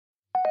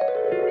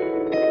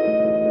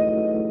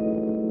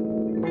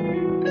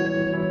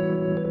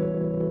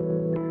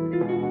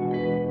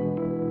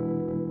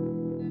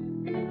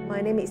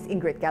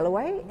Ingrid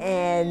Galloway,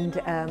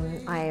 and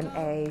I am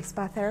a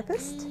spa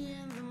therapist.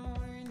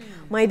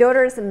 My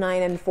daughters are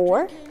 9 and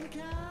 4.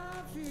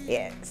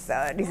 Yeah,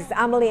 so this is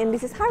Amelie and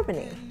this is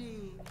Harmony.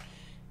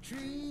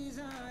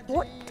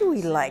 What do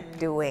we like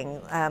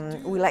doing?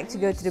 We like to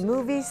go to the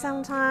movies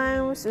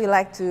sometimes. We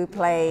like to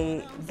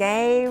play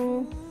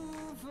game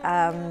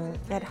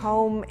at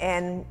home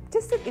and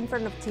just sit in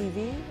front of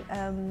TV,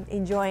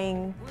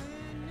 enjoying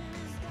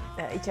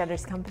each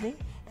other's company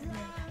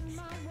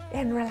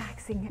and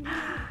relaxing.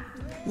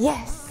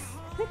 Yes!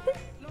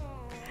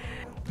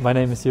 My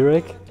name is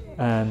Jurek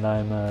and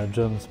I'm a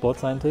German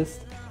sports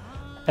scientist.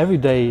 Every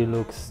day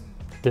looks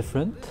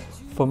different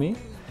for me.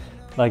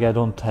 Like, I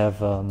don't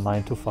have a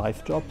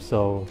 9-to-5 job,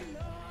 so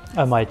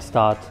I might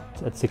start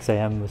at 6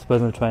 a.m. with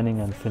personal training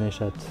and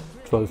finish at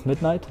 12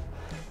 midnight.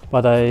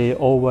 But I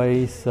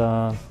always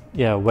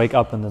wake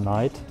up in the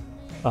night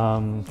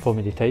for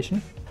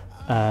meditation.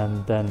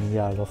 And then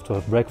I love to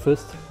have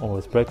breakfast,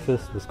 always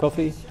breakfast with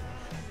coffee.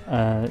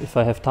 If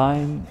I have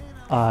time,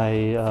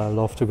 I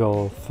love to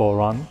go for a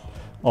run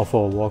or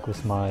for a walk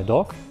with my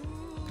dog.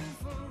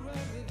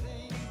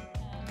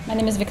 My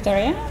name is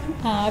Victoria.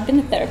 I've been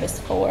a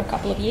therapist for a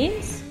couple of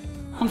years.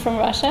 I'm from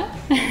Russia.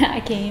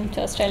 I came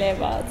to Australia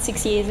about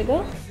 6 years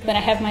ago. When I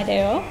have my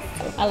day off,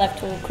 I like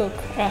to cook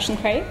Russian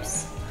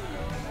crepes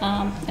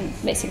and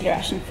basically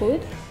Russian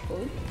food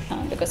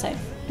because I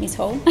miss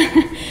home.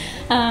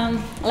 I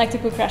like to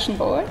cook Russian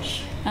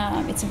borscht.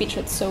 It's a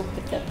beetroot soup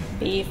with the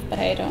beef,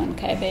 potato and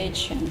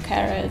cabbage and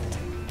carrot.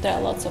 There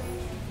are lots of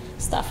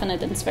stuff in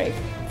it and it's very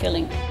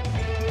filling.